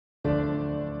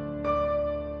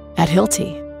At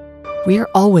Hilti, we are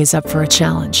always up for a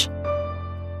challenge.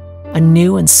 A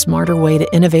new and smarter way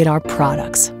to innovate our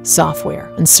products,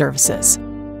 software, and services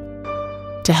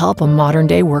to help a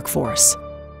modern-day workforce.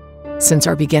 Since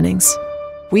our beginnings,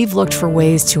 we've looked for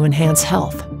ways to enhance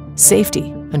health, safety,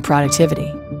 and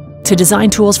productivity, to design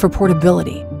tools for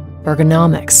portability,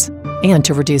 ergonomics, and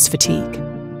to reduce fatigue.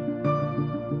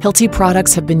 Hilti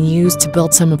products have been used to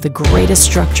build some of the greatest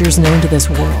structures known to this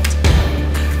world.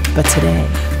 But today,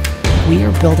 we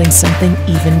are building something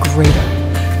even greater.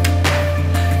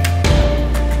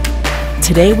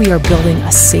 Today, we are building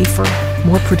a safer,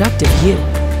 more productive you.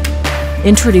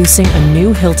 Introducing a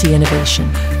new Hilti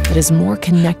innovation that is more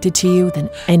connected to you than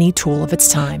any tool of its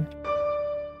time.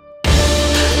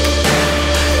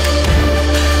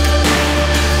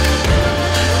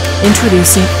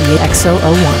 Introducing the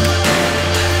EXO-O1.